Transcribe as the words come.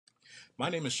My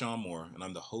name is Sean Moore, and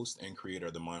I'm the host and creator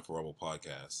of the Mindful Rebel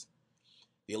podcast.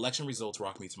 The election results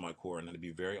rocked me to my core, and to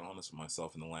be very honest with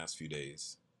myself in the last few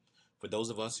days. For those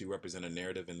of us who represent a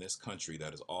narrative in this country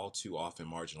that is all too often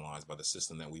marginalized by the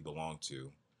system that we belong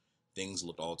to, things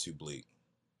looked all too bleak.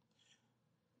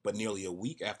 But nearly a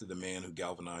week after the man who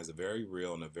galvanized a very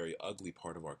real and a very ugly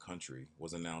part of our country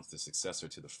was announced the successor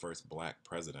to the first black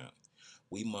president,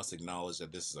 we must acknowledge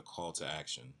that this is a call to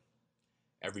action.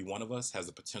 Every one of us has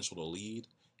the potential to lead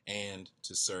and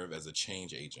to serve as a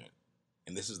change agent,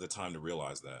 and this is the time to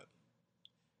realize that.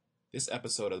 This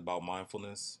episode about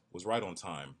mindfulness was right on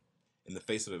time. In the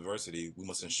face of adversity, we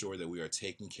must ensure that we are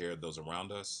taking care of those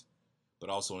around us, but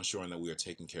also ensuring that we are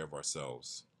taking care of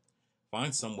ourselves.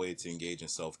 Find some way to engage in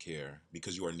self-care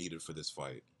because you are needed for this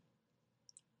fight.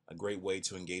 A great way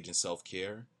to engage in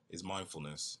self-care is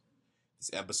mindfulness.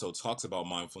 This episode talks about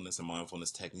mindfulness and mindfulness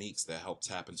techniques that help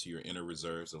tap into your inner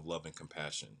reserves of love and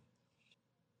compassion.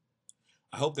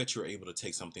 I hope that you're able to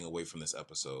take something away from this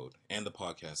episode and the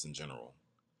podcast in general.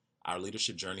 Our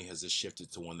leadership journey has just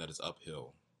shifted to one that is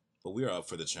uphill, but we are up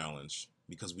for the challenge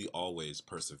because we always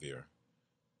persevere.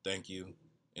 Thank you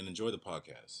and enjoy the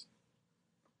podcast.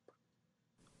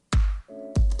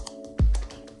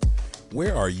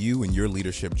 Where are you in your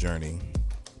leadership journey?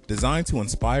 Designed to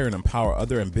inspire and empower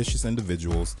other ambitious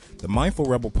individuals, the Mindful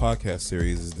Rebel podcast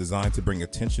series is designed to bring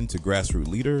attention to grassroots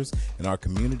leaders in our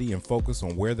community and focus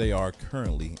on where they are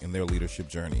currently in their leadership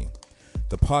journey.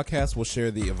 The podcast will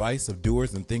share the advice of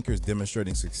doers and thinkers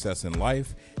demonstrating success in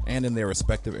life and in their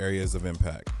respective areas of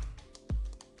impact.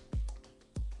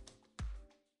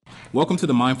 Welcome to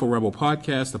the Mindful Rebel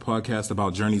podcast, the podcast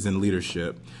about journeys in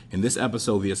leadership. In this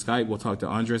episode via Skype, we'll talk to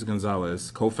Andres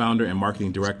Gonzales, co-founder and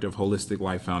marketing director of Holistic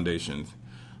Life Foundation.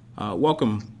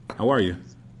 Welcome. How are you?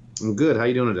 I'm good. How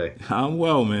you doing today? I'm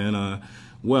well, man.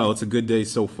 It's a good day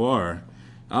so far.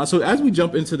 So as we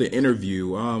jump into the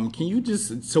interview, can you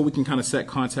just, so we can kind of set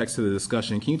context to the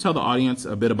discussion, can you tell the audience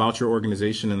a bit about your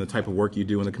organization and the type of work you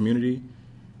do in the community?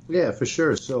 Yeah, for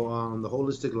sure. So the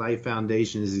Holistic Life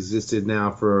Foundation has existed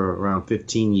now for around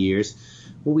 15 years.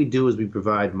 What we do is we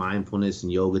provide mindfulness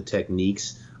and yoga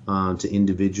techniques to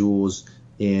individuals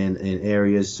in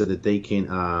areas so that they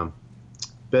can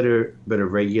better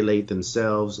regulate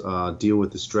themselves, deal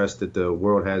with the stress that the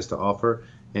world has to offer,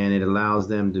 and it allows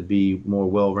them to be more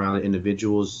well-rounded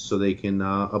individuals so they can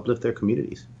uplift their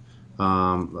communities.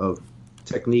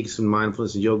 Techniques in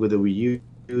mindfulness and yoga that we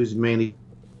use mainly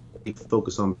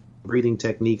focus on breathing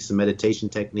techniques and meditation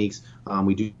techniques.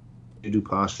 We do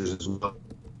postures as well.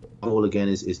 The goal again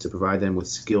is to provide them with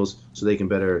skills so they can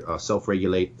better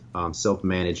self-regulate,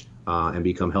 self-manage, and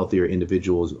become healthier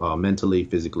individuals mentally,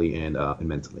 physically, and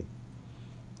mentally.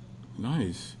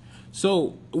 Nice.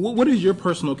 So what is your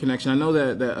personal connection? I know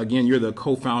that again, you're the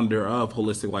co-founder of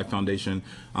Holistic Life Foundation.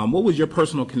 What was your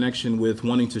personal connection with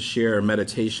wanting to share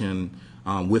meditation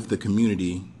with the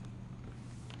community?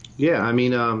 Yeah, I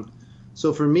mean,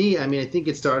 so for me, I mean, I think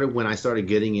it started when I started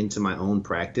getting into my own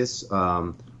practice.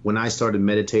 When I started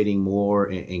meditating more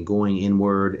and going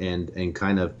inward and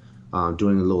kind of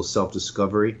doing a little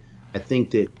self-discovery, I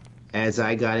think that as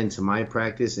I got into my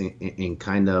practice and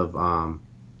kind of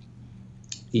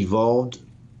evolved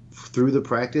through the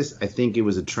practice, I think it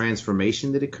was a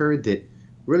transformation that occurred that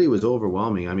really was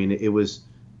overwhelming. I mean, it was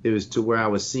to where I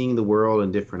was seeing the world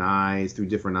in different eyes, through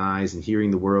different eyes, and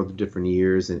hearing the world through different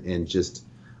ears, and just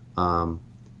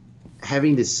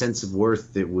having this sense of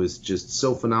worth that was just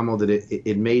so phenomenal that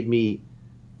it made me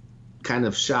kind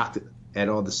of shocked at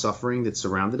all the suffering that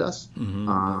surrounded us.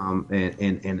 Mm-hmm.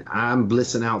 And I'm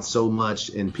blissing out so much,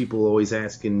 and people always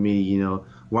asking me, you know,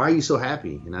 why are you so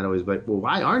happy? And I'd always be like, well,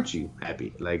 why aren't you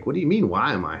happy? Like, what do you mean,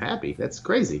 why am I happy? That's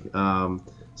crazy.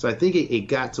 So I think it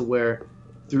got to where,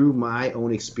 through my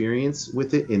own experience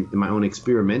with it and my own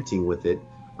experimenting with it,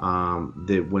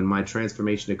 that when my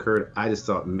transformation occurred, I just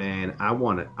thought, man, I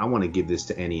want to give this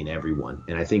to any and everyone.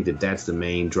 And I think that that's the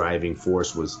main driving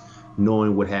force, was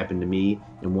knowing what happened to me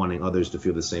and wanting others to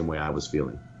feel the same way I was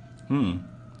feeling.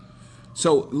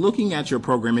 So looking at your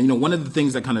program, and one of the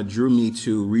things that kind of drew me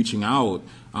to reaching out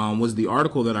was the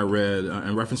article that I read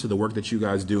in reference to the work that you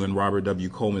guys do in Robert W.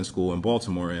 Coleman School in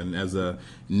Baltimore. And as a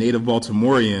native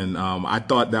Baltimorean, I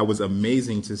thought that was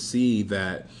amazing to see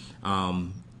that,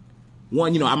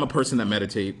 one, I'm a person that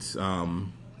meditates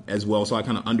as well, so I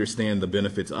kind of understand the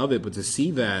benefits of it. But to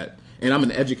see that, and I'm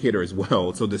an educator as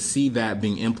well, so to see that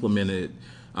being implemented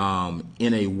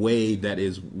in a way that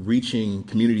is reaching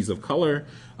communities of color,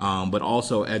 but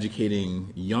also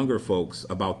educating younger folks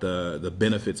about the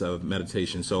benefits of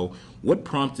meditation. So what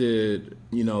prompted,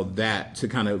 that to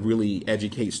kind of really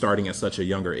educate starting at such a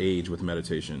younger age with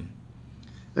meditation?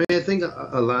 I mean, I think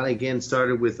a lot again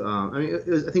started with. I mean,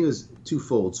 I think it was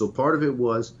twofold. So part of it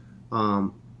was,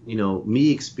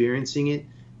 me experiencing it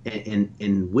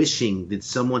and wishing that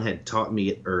someone had taught me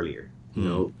it earlier.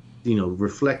 Hmm.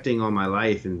 Reflecting on my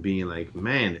life and being like,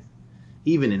 man,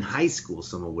 even in high school,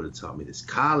 someone would have taught me this.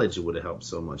 College would have helped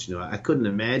so much. I couldn't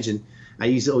imagine. I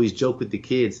used to always joke with the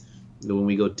kids that when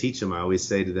we go teach them. I always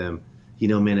say to them,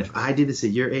 man, if I did this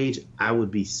at your age, I would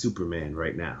be Superman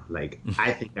right now. Like,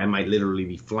 I think I might literally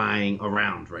be flying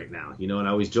around right now. And I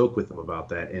always joke with them about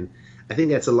that. And I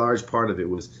think that's a large part of it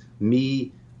was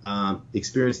me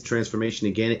experiencing transformation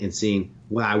again and seeing,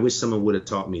 wow, I wish someone would have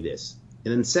taught me this.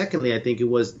 And then secondly, I think it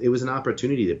was an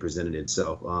opportunity that presented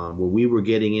itself. When we were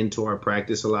getting into our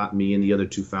practice a lot, me and the other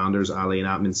two founders, Ali and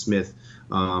Otman Smith,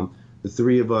 the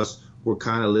three of us were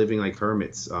kind of living like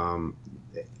hermits,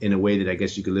 in a way that I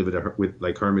guess you could live with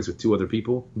like hermits with two other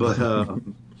people. But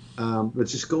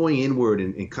just going inward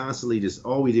and constantly just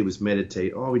all we did was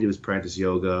meditate. All we did was practice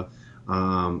yoga.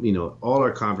 All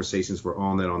our conversations were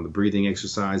on the breathing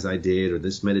exercise I did, or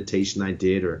this meditation I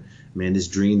did, or man, this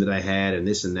dream that I had, and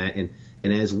this and that.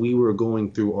 And as we were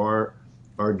going through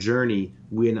our journey,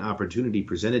 we had an opportunity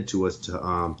presented to us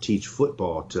to teach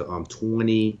football to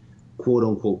 20 quote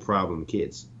unquote problem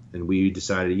kids. And we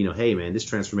decided, hey man, this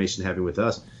transformation happened with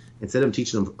us. Instead of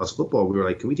teaching them us football, we were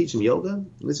like, can we teach them yoga?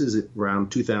 This is around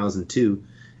 2002.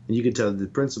 And you could tell the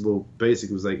principal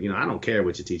basically was like, I don't care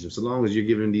what you teach them. So long as you're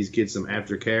giving these kids some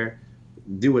aftercare,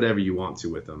 do whatever you want to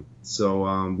with them.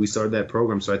 So we started that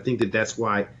program. So I think that's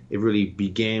why it really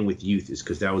began with youth, is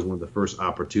because that was one of the first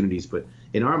opportunities. But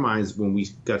in our minds, when we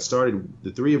got started,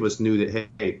 the three of us knew that,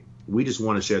 hey, we just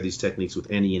want to share these techniques with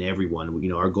any and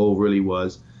everyone. Our goal really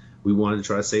was we wanted to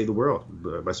try to save the world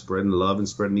by spreading love and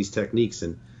spreading these techniques.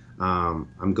 And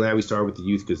I'm glad we started with the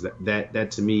youth, because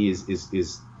that to me is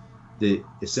the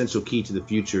essential key to the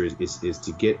future is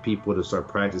to get people to start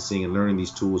practicing and learning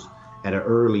these tools at an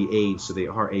early age, so they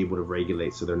are able to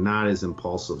regulate, so they're not as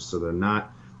impulsive, so they're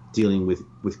not dealing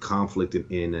with conflict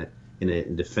in a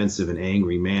defensive and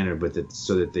angry manner, but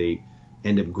so that they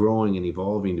end up growing and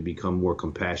evolving to become more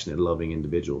compassionate, loving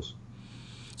individuals.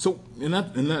 So,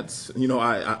 that's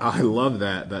I love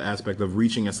that aspect of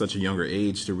reaching at such a younger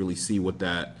age to really see what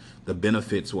the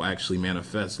benefits will actually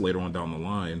manifest later on down the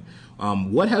line.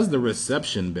 What has the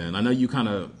reception been? I know you kind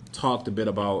of talked a bit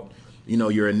about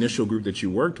your initial group that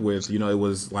you worked with. It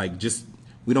was like, just,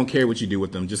 we don't care what you do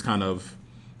with them, just kind of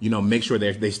make sure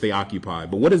they stay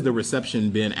occupied. But what has the reception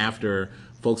been after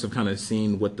folks have kind of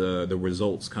seen what the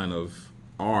results kind of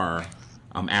are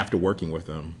after working with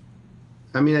them?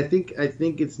 I mean, I think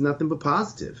it's nothing but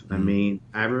positive. I mean,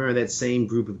 I remember that same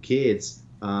group of kids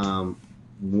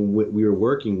we were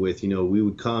working with. We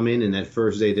would come in, and that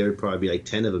first day there would probably be like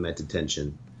 10 of them at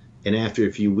detention, and after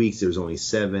a few weeks there was only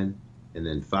 7, and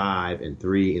then 5 and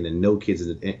 3, and then no kids.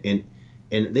 And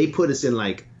they put us in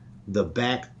like the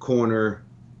back corner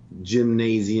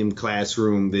gymnasium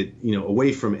classroom that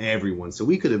away from everyone, so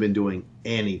we could have been doing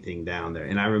anything down there.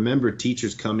 And I remember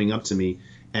teachers coming up to me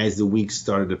as the weeks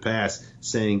started to pass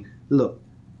saying, look,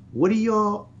 what do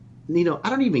y'all, I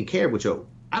don't even care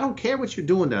I don't care what you're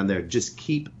doing down there, just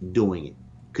keep doing it.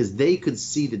 Because they could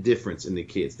see the difference in the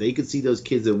kids. They could see those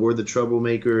kids that were the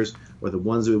troublemakers or the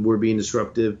ones that were being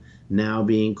disruptive now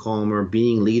being calmer,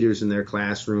 being leaders in their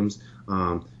classrooms,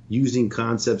 using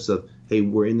concepts of, hey,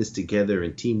 we're in this together,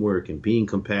 and teamwork, and being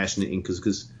compassionate. And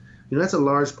because that's a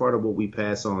large part of what we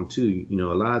pass on too. A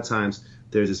lot of times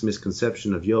there's this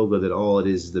misconception of yoga that all it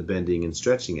is the bending and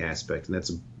stretching aspect, and that's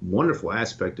a wonderful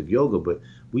aspect of yoga, but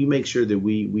we make sure that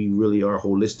we really are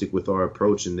holistic with our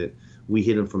approach, and that we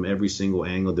hit them from every single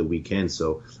angle that we can.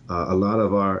 So a lot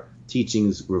of our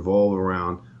teachings revolve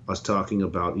around us talking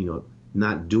about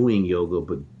not doing yoga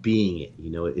but being it.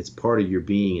 It's part of your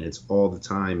being, and it's all the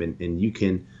time, and you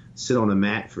can sit on a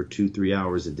mat for 2-3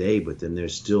 hours a day, but then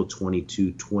there's still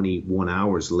 22-21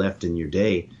 hours left in your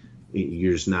day.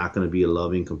 You're just not going to be a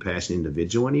loving, compassionate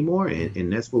individual anymore.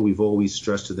 And that's what we've always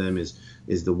stressed to them is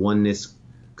the oneness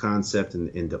concept,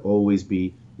 and to always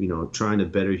be, trying to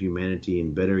better humanity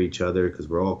and better each other, because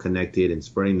we're all connected, and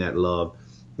spreading that love.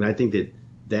 And I think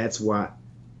that's why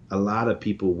a lot of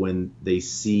people, when they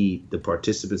see the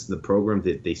participants in the program,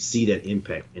 that they see that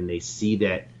impact, and they see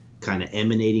that kind of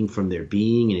emanating from their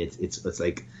being, and it's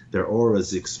like their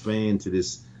auras expand to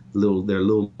this they're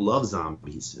little love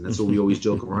zombies. And that's what we always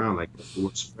joke around, like, what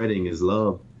we're spreading is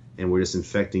love, and we're just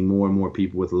infecting more and more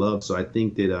people with love. So I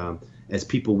think that as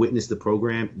people witness the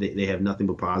program, they have nothing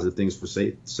but positive things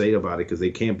to say about it, because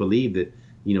they can't believe that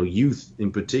youth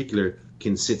in particular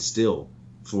can sit still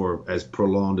for as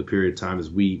prolonged a period of time as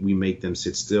we make them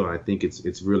sit still. I think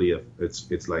it's really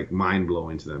it's like mind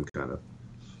blowing to them, kind of.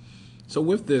 So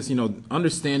with this,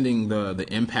 understanding the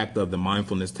impact of the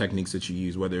mindfulness techniques that you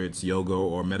use, whether it's yoga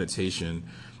or meditation,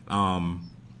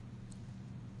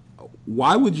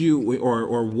 why would you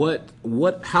or what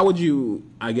how would you,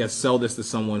 I guess, sell this to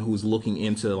someone who's looking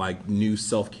into like new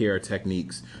self-care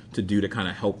techniques to do to kind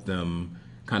of help them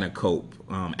kind of cope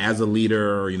as a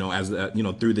leader, or as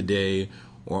through the day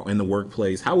or in the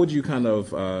workplace? How would you kind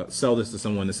of sell this to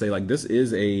someone to say, like, this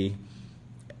is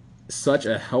such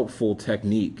a helpful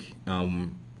technique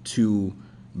to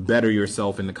better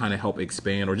yourself and to kind of help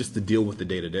expand or just to deal with the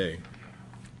day to day?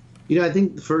 I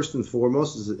think first and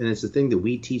foremost, and it's the thing that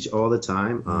we teach all the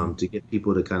time, to get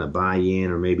people to kind of buy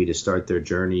in or maybe to start their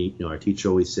journey. Our teacher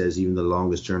always says even the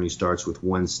longest journey starts with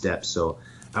one step. So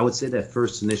I would say that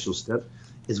first initial step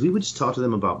is we would just talk to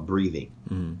them about breathing,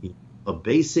 a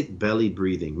basic belly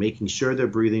breathing, making sure they're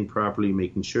breathing properly,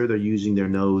 making sure they're using their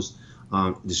nose,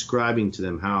 describing to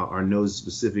them how our nose is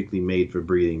specifically made for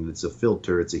breathing. It's a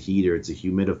filter, it's a heater, it's a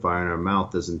humidifier, and our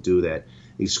mouth doesn't do that.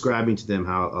 Describing to them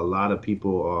how a lot of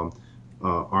people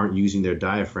aren't using their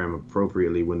diaphragm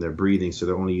appropriately when they're breathing, so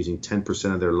they're only using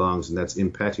 10% of their lungs, and that's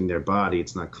impacting their body.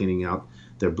 It's not cleaning out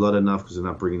their blood enough because they're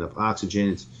not bringing enough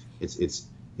oxygen.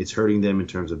 It's hurting them in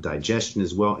terms of digestion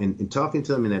as well. And talking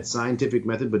to them in that scientific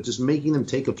method, but just making them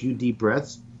take a few deep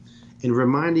breaths and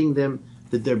reminding them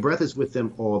that their breath is with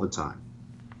them all the time,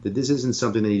 that this isn't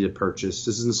something they need to purchase,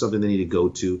 this isn't something they need to go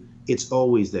to. It's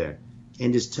always there.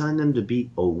 And just telling them to be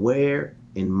aware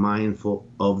and mindful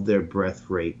of their breath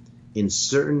rate in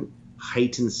certain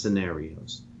heightened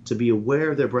scenarios, to be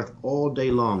aware of their breath all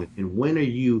day long. And when are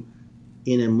you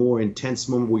in a more intense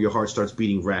moment where your heart starts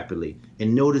beating rapidly?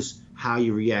 And notice how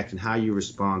you react and how you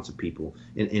respond to people.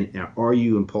 And are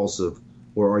you impulsive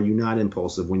or are you not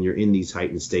impulsive when you're in these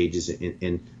heightened stages?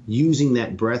 And using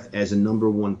that breath as a number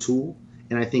one tool.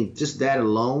 And I think just that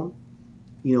alone,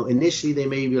 initially they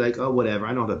may be like, oh, whatever,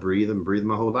 I know how to breathe. I've been breathing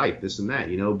my whole life, this and that,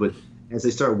 but as they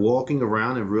start walking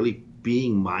around and really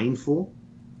being mindful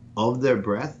of their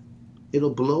breath,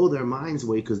 it'll blow their minds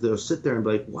away, because they'll sit there and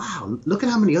be like, wow, look at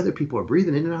how many other people are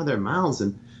breathing in and out of their mouths.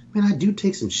 And man, I do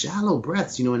take some shallow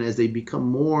breaths, and as they become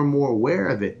more and more aware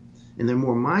of it and they're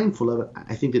more mindful of it,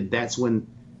 I think that's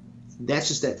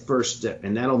just that first step.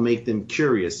 And that'll make them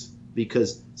curious,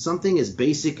 because something as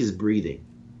basic as breathing,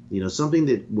 something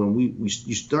that when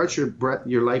you start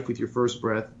your life with your first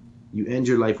breath, you end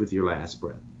your life with your last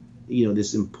breath.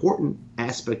 This important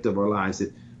aspect of our lives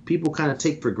that people kind of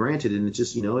take for granted, and it's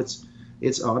just,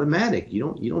 it's automatic.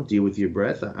 You don't deal with your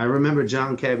breath. I remember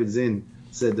John Kabat-Zinn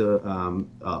said to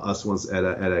us once at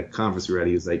a conference we were at,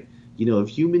 he was like, if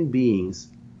human beings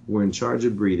were in charge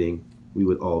of breathing, we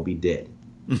would all be dead.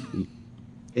 and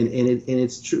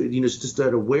it's true. It's just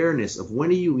that awareness of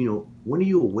when are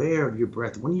you aware of your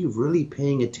breath? When are you really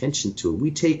paying attention to it?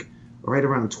 We take right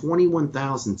around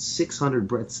 21,600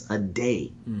 breaths a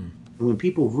day. And when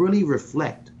people really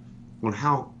reflect on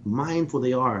how mindful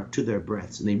they are to their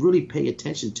breaths and they really pay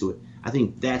attention to it, I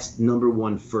think that's number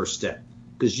one first step.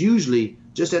 Because usually,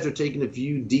 just after taking a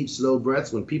few deep, slow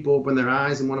breaths, when people open their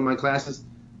eyes in one of my classes,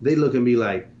 they look at me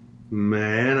like,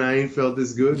 man, I ain't felt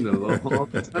this good in a long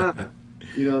time.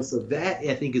 So that,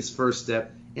 I think, is first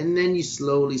step. And then you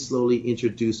slowly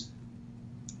introduce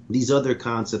these other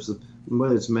concepts of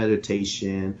whether it's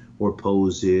meditation or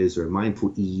poses or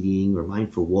mindful eating or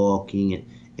mindful walking,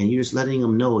 and you're just letting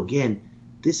them know, again,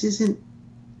 this isn't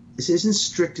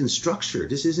strict and structured.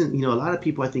 This isn't, a lot of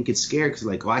people, I think, get scared because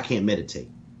like, oh, I can't meditate.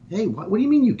 Hey, what do you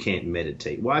mean you can't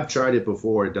meditate? Well, I've tried it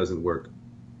before. It doesn't work.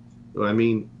 Well, I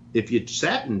mean, if you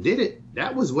sat and did it,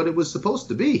 that was what it was supposed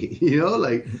to be,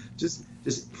 like just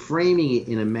framing it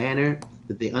in a manner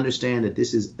that they understand that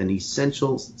this is an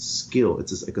essential skill.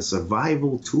 It's just like a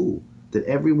survival tool that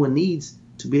everyone needs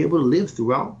to be able to live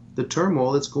throughout the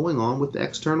turmoil that's going on with the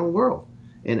external world.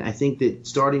 And I think that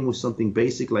starting with something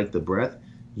basic like the breath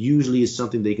usually is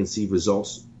something they can see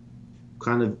results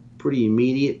kind of pretty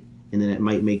immediate, and then it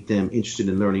might make them interested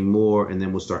in learning more, and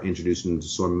then we'll start introducing them to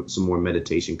some more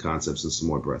meditation concepts and some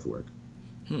more breath work.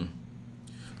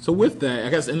 So with that, I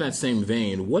guess in that same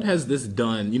vein, what has this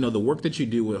done, the work that you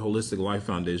do with Holistic Life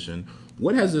Foundation,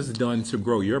 what has this done to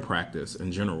grow your practice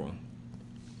in general?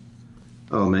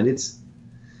 Oh man, it's,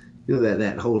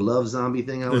 that whole love zombie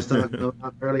thing I was talking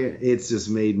about earlier, it's just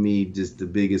made me just the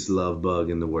biggest love bug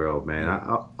in the world, man.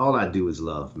 All I do is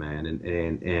love, man.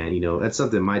 And that's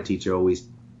something my teacher always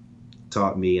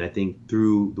taught me. And I think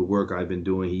through the work I've been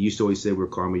doing, he used to always say, we're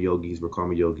karma yogis,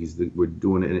 we're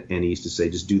doing it. And he used to say,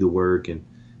 just do the work and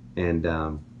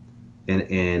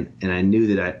and I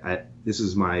knew that I this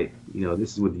is my,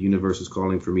 this is what the universe was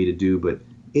calling for me to do, but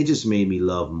it just made me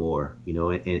love more,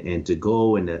 and to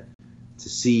go and to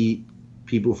see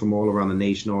people from all around the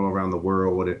nation, all around the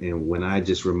world, and when I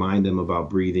just remind them about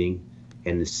breathing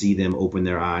and to see them open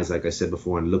their eyes, like I said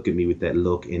before, and look at me with that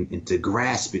look, and to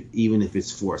grasp it, even if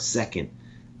it's for a second,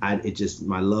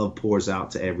 my love pours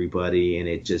out to everybody, and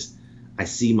I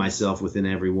see myself within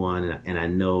everyone, and I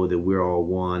know that we're all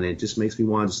one. And it just makes me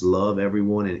want to just love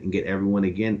everyone and get everyone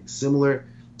again, similar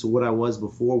to what I was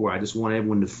before, where I just want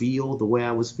everyone to feel the way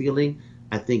I was feeling.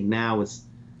 I think now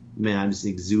man, I'm just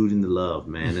exuding the love,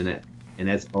 man, and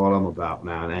that's all I'm about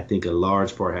now. And I think a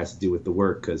large part has to do with the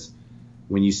work, because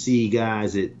when you see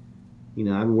guys that,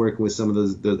 I'm working with some of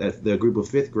those, the group of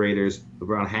fifth graders,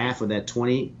 around half of that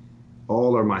 20,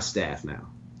 all are my staff now.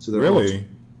 So they're Really?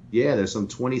 yeah, there's some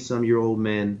 20-some-year-old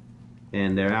men,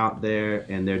 and they're out there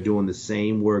and they're doing the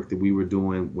same work that we were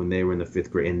doing when they were in the fifth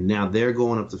grade. And now they're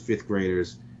going up to fifth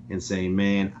graders and saying,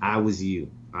 man, I was you.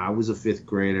 I was a fifth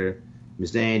grader.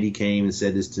 Mr. Andy came and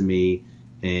said this to me,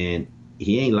 and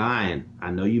he ain't lying.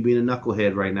 I know you being a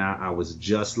knucklehead right now. I was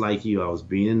just like you. I was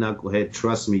being a knucklehead.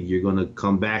 Trust me, you're going to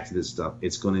come back to this stuff.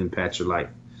 It's going to impact your life.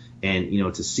 And,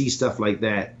 to see stuff like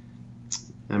that,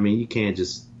 I mean, you can't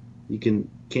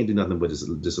do nothing but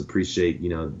just appreciate,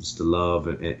 just the love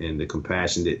and the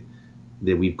compassion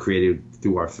that we've created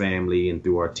through our family and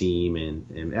through our team,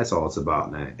 and that's all it's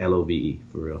about now. LOVE,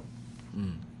 for real.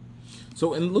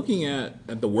 So in looking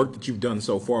at the work that you've done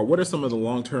so far, what are some of the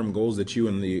long-term goals that you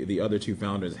and the other two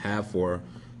founders have for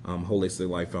Holistic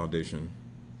Life Foundation?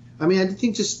 I mean, I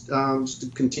think just to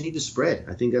continue to spread.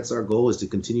 I think that's our goal, is to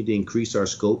continue to increase our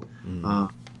scope.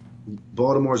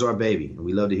 Baltimore's our baby, and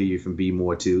we love to hear you from Be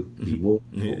More too. Be More,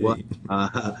 what?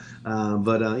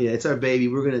 Yeah, it's our baby.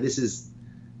 This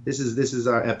is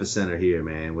our epicenter here,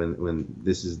 man. When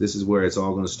this is where it's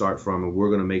all going to start from, and we're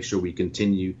going to make sure we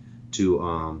continue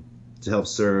to help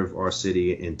serve our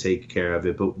city and take care of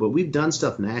it. But we've done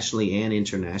stuff nationally and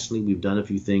internationally. We've done a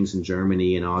few things in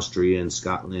Germany and Austria and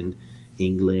Scotland,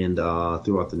 England,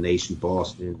 throughout the nation,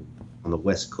 Boston, on the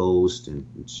West Coast, and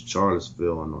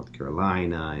Charlottesville, and North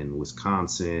Carolina, and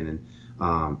Wisconsin,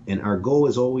 and our goal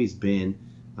has always been,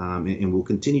 and will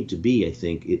continue to be, I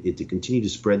think, to continue to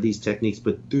spread these techniques,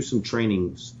 but through some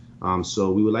trainings.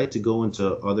 So we would like to go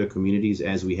into other communities,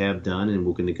 as we have done, and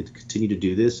we're going to continue to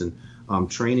do this, and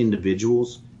train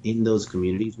individuals in those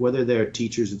communities, whether they're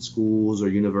teachers at schools or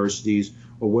universities,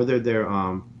 or whether they're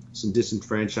some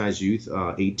disenfranchised youth,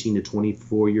 18 to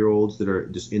 24-year-olds that are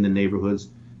just in the neighborhoods,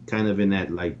 kind of in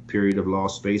that like period of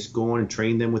lost space. Go on and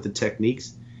train them with the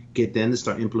techniques, get them to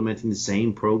start implementing the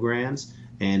same programs,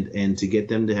 and to get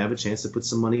them to have a chance to put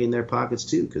some money in their pockets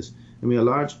too. Because I mean, a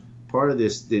large part of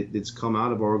this that's come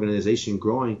out of our organization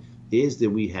growing is that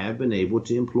we have been able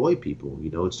to employ people.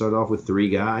 It started off with 3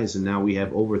 guys, and now we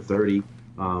have over 30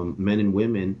 men and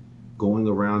women going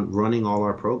around running all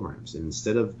our programs. And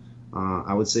instead of,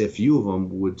 I would say a few of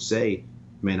them would say,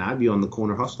 man, I'd be on the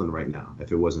corner hustling right now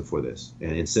if it wasn't for this.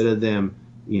 And instead of them,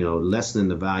 lessening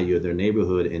the value of their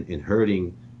neighborhood and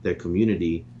hurting their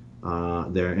community,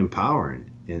 they're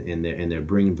empowering and they're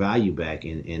bringing value back.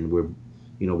 And we're,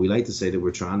 we like to say that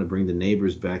we're trying to bring the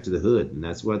neighbors back to the hood. And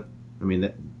that's what, I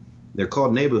mean, they're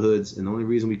called neighborhoods. And the only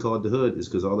reason we call it the hood is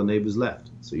because all the neighbors left.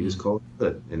 So you just call it the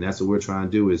hood. And that's what we're trying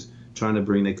to do, is trying to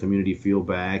bring that community feel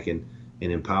back and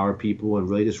empower people, and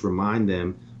really just remind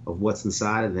them of what's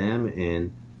inside of them,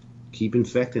 and keep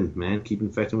infecting, man. Keep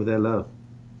infecting with that love.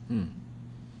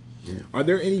 Yeah. Are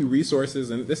there any resources,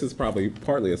 and this is probably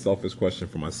partly a selfish question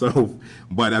for myself,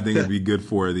 but I think it'd be good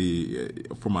for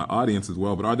my audience as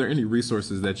well, but are there any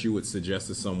resources that you would suggest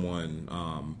to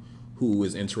someone who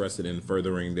is interested in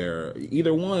furthering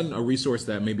either one, a resource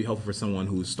that may be helpful for someone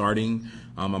who's starting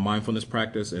a mindfulness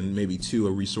practice, and maybe 2,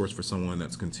 a resource for someone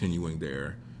that's continuing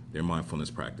their mindfulness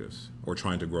practice or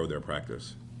trying to grow their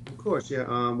practice? Of course, yeah.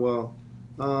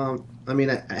 I mean,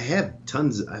 I have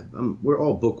tons. We're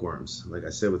all bookworms, like I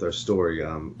said with our story.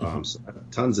 So I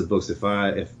have tons of books. If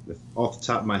off the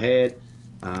top of my head,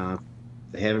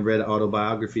 they haven't read an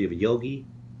autobiography of a yogi,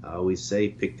 I always say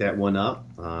pick that one up.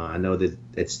 I know that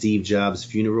at Steve Jobs'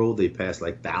 funeral, they passed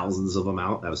like thousands of them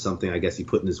out. That was something I guess he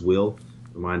put in his will,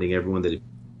 reminding everyone that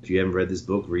if you haven't read this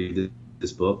book, read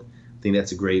this book. I think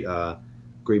that's a great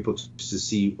book to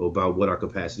see about what our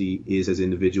capacity is as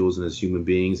individuals and as human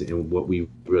beings, and what we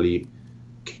really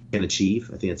can achieve.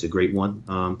 I think that's a great one.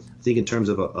 I think in terms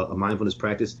of a mindfulness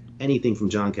practice, anything from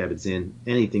John Kabat-Zinn,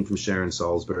 anything from Sharon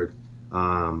Salzberg,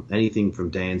 anything from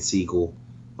Dan Siegel,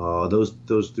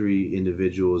 those 3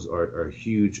 individuals are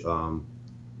huge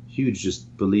huge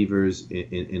just believers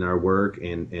in our work,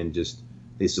 and just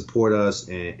they support us,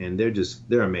 and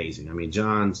they're amazing. I mean,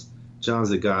 John's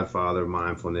the godfather of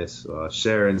mindfulness.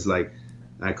 Sharon's like,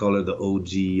 I call her the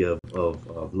OG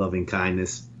of loving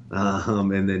kindness.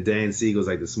 And then Dan Siegel's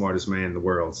like the smartest man in the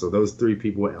world. So those three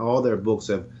people, all their books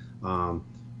have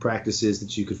practices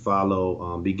that you could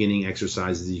follow, beginning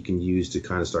exercises that you can use to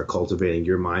kind of start cultivating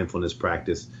your mindfulness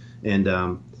practice. And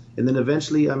then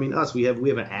eventually, I mean, we have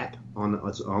an app on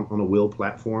a Will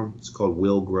platform. It's called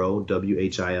Will Grow,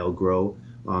 WHIL Grow.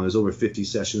 There's over 50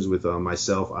 sessions with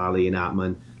myself, Ali, and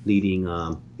Atman, leading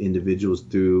individuals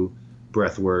through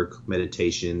breath work,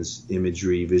 meditations,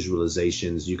 imagery,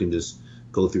 visualizations. You can just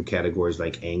go through categories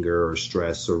like anger or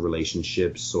stress or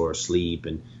relationships or sleep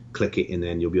and click it, and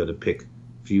then you'll be able to pick.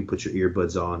 If you put your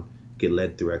earbuds on, get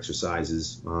led through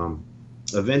exercises.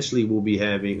 Eventually, we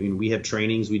have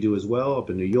trainings we do as well up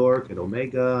in New York at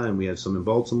Omega, and we have some in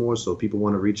Baltimore. So if people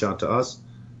want to reach out to us,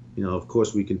 of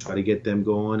course, we can try to get them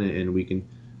going, and we can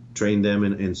train them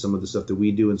in some of the stuff that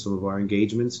we do in some of our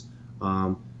engagements.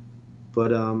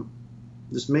 But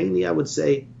just mainly, I would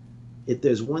say, if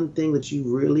there's one thing that you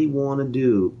really want to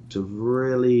do to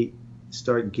really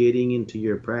start getting into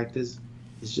your practice,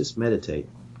 it's just meditate.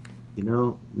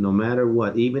 No matter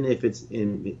what, even if it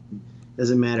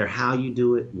doesn't matter how you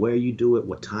do it, where you do it,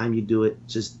 what time you do it,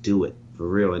 just do it for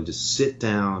real, and just sit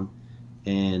down.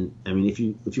 And I mean, if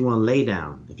you want to lay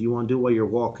down, if you want to do it while you're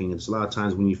walking, it's a lot of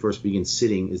times when you first begin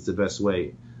sitting is the best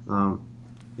way. And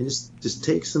just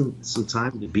take some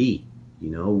time to be.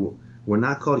 We're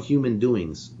not called human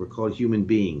doings. We're called human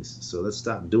beings. So let's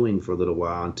stop doing for a little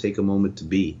while and take a moment to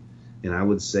be. And I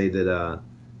would say that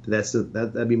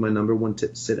that'd be my number one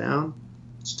tip. Sit down,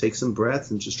 just take some breaths,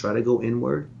 and just try to go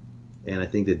inward. And I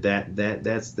think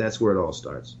that's where it all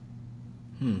starts.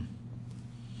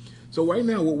 So right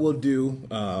now, what we'll do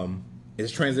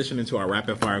is transition into our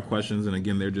rapid fire questions, and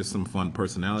again, they're just some fun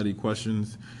personality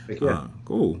questions. Yeah.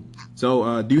 Cool.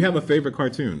 So, do you have a favorite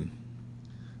cartoon?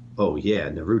 Oh yeah,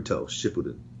 Naruto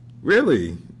Shippuden.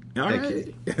 Really? All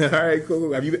right. All right.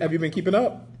 Cool. Have you been keeping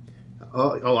up?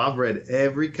 Oh, I've read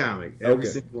every comic, every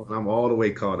single one. I'm all the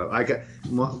way caught up. I got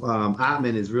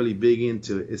Atman is really big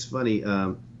into it. It's funny.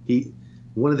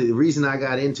 One of the reason I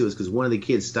got into it is because one of the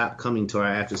kids stopped coming to our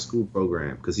after school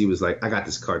program because he was like, I got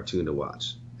this cartoon to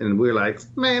watch, and we were like,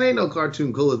 man, ain't no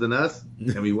cartoon cooler than us.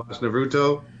 And we watched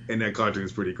Naruto, and that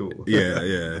cartoon's pretty cool.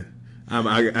 Yeah.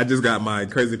 I just got my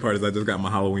crazy part is I just got my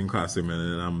Halloween costume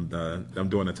and I'm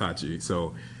doing Itachi,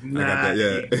 so nice. I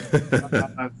got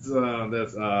that. Yeah.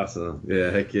 That's awesome. Yeah,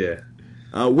 heck yeah.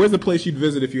 Where's the place you'd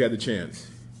visit if you had the chance?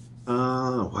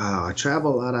 Wow, I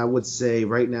travel a lot. I would say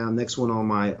right now, next one on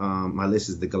my list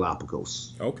is the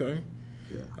Galapagos. Okay.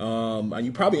 Yeah. And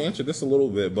you probably answered this a little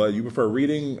bit, but you prefer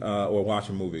reading or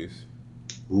watching movies?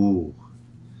 Ooh.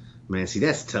 Man, see,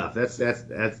 that's tough. That's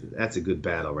a good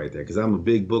battle right there because I'm a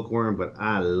big bookworm, but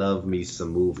I love me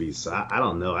some movies. So I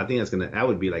don't know. I think that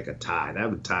would be like a tie. That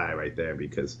would tie right there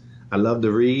because I love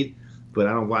to read, but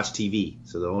I don't watch TV.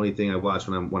 So the only thing I watch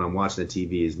when I'm watching the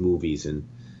TV is movies, and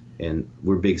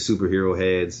we're big superhero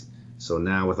heads. So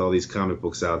now with all these comic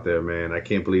books out there, man, I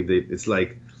can't believe it's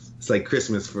like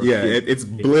Christmas for kids. It's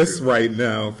bliss right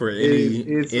now for any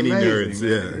nerds.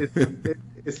 Yeah.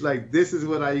 It's like, this is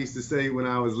what I used to say when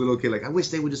I was a little kid. Like, I wish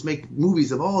they would just make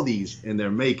movies of all these, and they're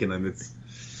making them.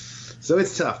 So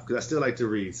it's tough because I still like to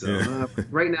read. So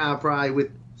right now, probably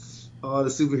with all the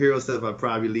superhero stuff, I'm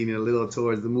probably leaning a little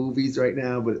towards the movies right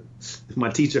now. But if my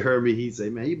teacher heard me, he'd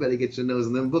say, man, you better get your nose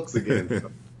in them books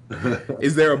again.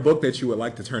 Is there a book that you would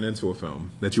like to turn into a film,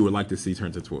 that you would like to see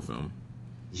turned into a film?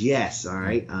 Yes. All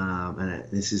right. And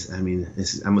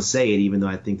I'm gonna say it, even though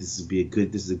I think this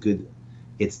is a good.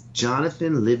 It's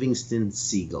Jonathan Livingston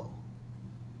Seagull.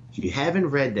 If you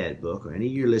haven't read that book, or any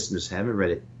of your listeners haven't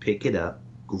read it, pick it up.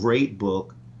 Great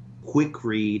book, quick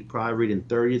read, probably read in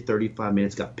 30 to 35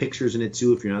 minutes. Got pictures in it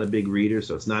too if you're not a big reader,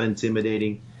 so it's not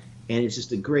intimidating. And it's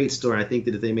just a great story. I think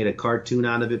that if they made a cartoon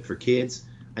out of it for kids,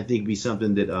 I think it'd be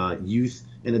something that youth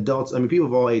and adults, people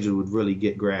of all ages would really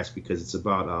get grasped because it's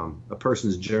about a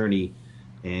person's journey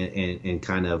and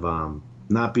kind of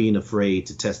not being afraid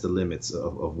to test the limits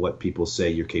of what people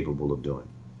say you're capable of doing.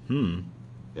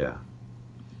 Yeah.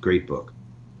 Great book.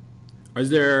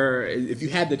 If you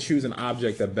had to choose an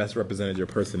object that best represented your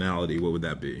personality, what would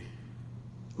that be?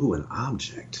 Ooh, an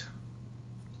object.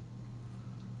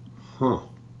 Huh.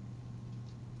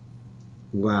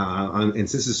 Wow. And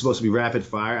since it's supposed to be rapid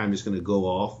fire, I'm just going to go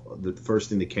off the first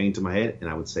thing that came to my head, and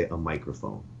I would say a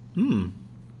microphone.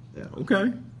 Yeah.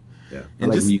 Okay. Yeah. I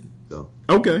like music, so.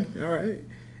 Okay. All right.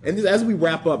 And as we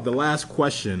wrap up, the last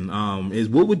question is: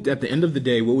 what would, at the end of the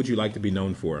day, what would you like to be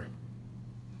known for?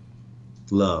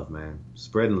 Love, man.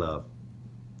 Spreading love.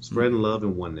 Spreading love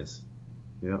and oneness.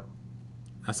 Yeah.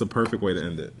 That's a perfect way to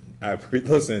end it.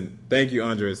 Listen, thank you,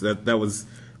 Andres. That was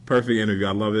perfect interview.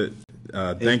 I love it.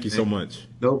 Thank you so much.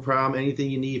 No problem. Anything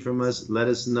you need from us, let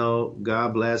us know.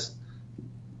 God bless.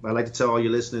 I'd like to tell all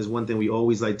your listeners one thing we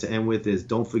always like to end with is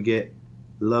don't forget,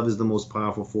 love is the most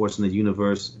powerful force in the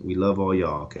universe. We love all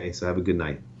y'all, okay? So have a good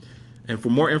night. And for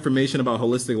more information about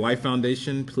Holistic Life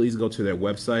Foundation, please go to their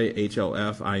website,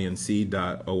 hlfinc.org.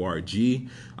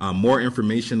 More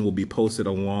information will be posted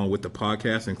along with the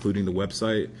podcast, including the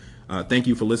website. Thank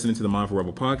you for listening to the Mindful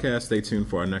Rebel podcast. Stay tuned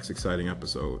for our next exciting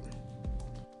episode.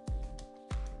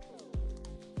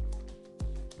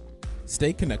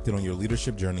 Stay connected on your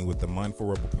leadership journey with the Mindful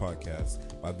Rebel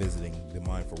podcast by visiting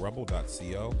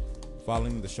themindfulrebel.co,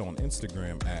 following the show on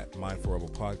Instagram at Mindful Rebel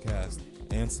Podcast,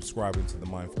 and subscribing to the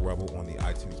Mindful Rebel on the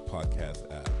iTunes podcast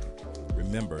app.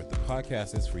 Remember, the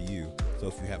podcast is for you, so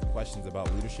if you have questions about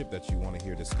leadership that you want to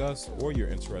hear discussed or you're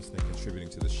interested in contributing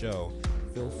to the show,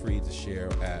 feel free to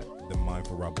share at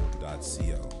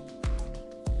themindfulrebel.co.